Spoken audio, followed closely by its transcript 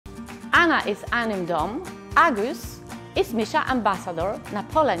Anna is Anim Dom, Agus is Misha Ambassador na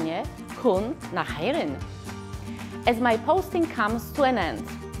Polenie, Kun na Heirin. As my posting comes to an end,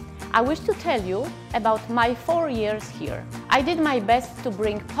 I wish to tell you about my 4 years here. I did my best to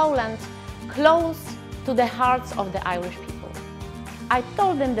bring Poland close to the hearts of the Irish people. I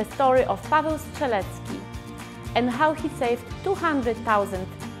told them the story of Paul Strzelecki and how he saved 200,000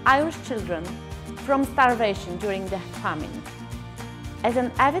 Irish children from starvation during the famine. As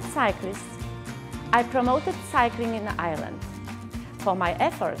an avid cyclist, I promoted cycling in Ireland. For my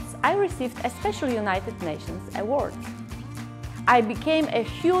efforts, I received a special United Nations award. I became a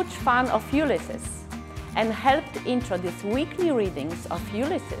huge fan of Ulysses and helped introduce weekly readings of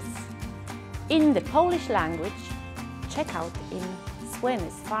Ulysses in the Polish language, check out in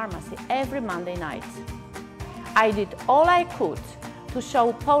Sweny's pharmacy every Monday night. I did all I could to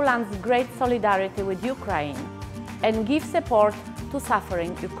show Poland's great solidarity with Ukraine and give support to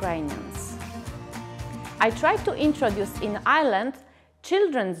suffering Ukrainians. I tried to introduce in Ireland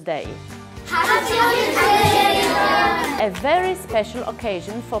Children's Day, a very special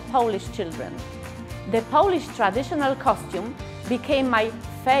occasion for Polish children. The Polish traditional costume became my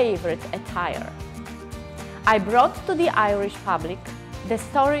favorite attire. I brought to the Irish public the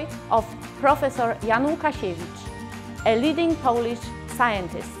story of Professor Jan Łukasiewicz, a leading Polish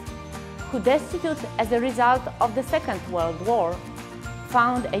scientist who, destitute as a result of the Second World War,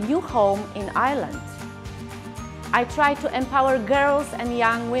 found a new home in Ireland. I try to empower girls and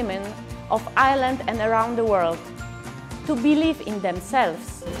young women of Ireland and around the world to believe in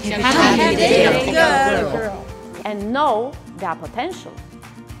themselves and know their potential.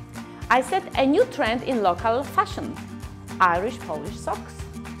 I set a new trend in local fashion, Irish-Polish socks.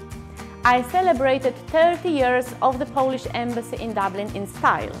 I celebrated 30 years of the Polish embassy in Dublin in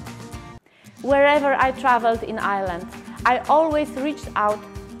style. Wherever I traveled in Ireland, I always reached out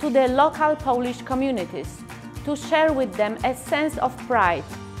to the local Polish communities to share with them a sense of pride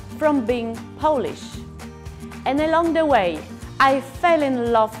from being Polish. And along the way, I fell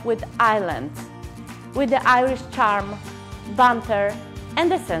in love with Ireland, with the Irish charm, banter,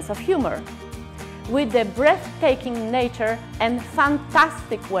 and a sense of humor, with the breathtaking nature and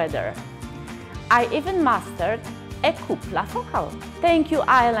fantastic weather. I even mastered a kupla vocal. Thank you,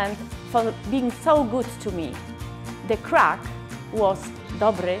 Ireland, for being so good to me. The crack was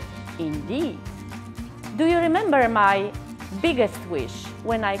dobry indeed. Do you remember my biggest wish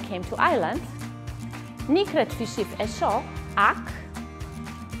when I came to Ireland? Nikret fishif esho ak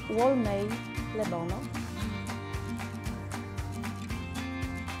wolmei lebono.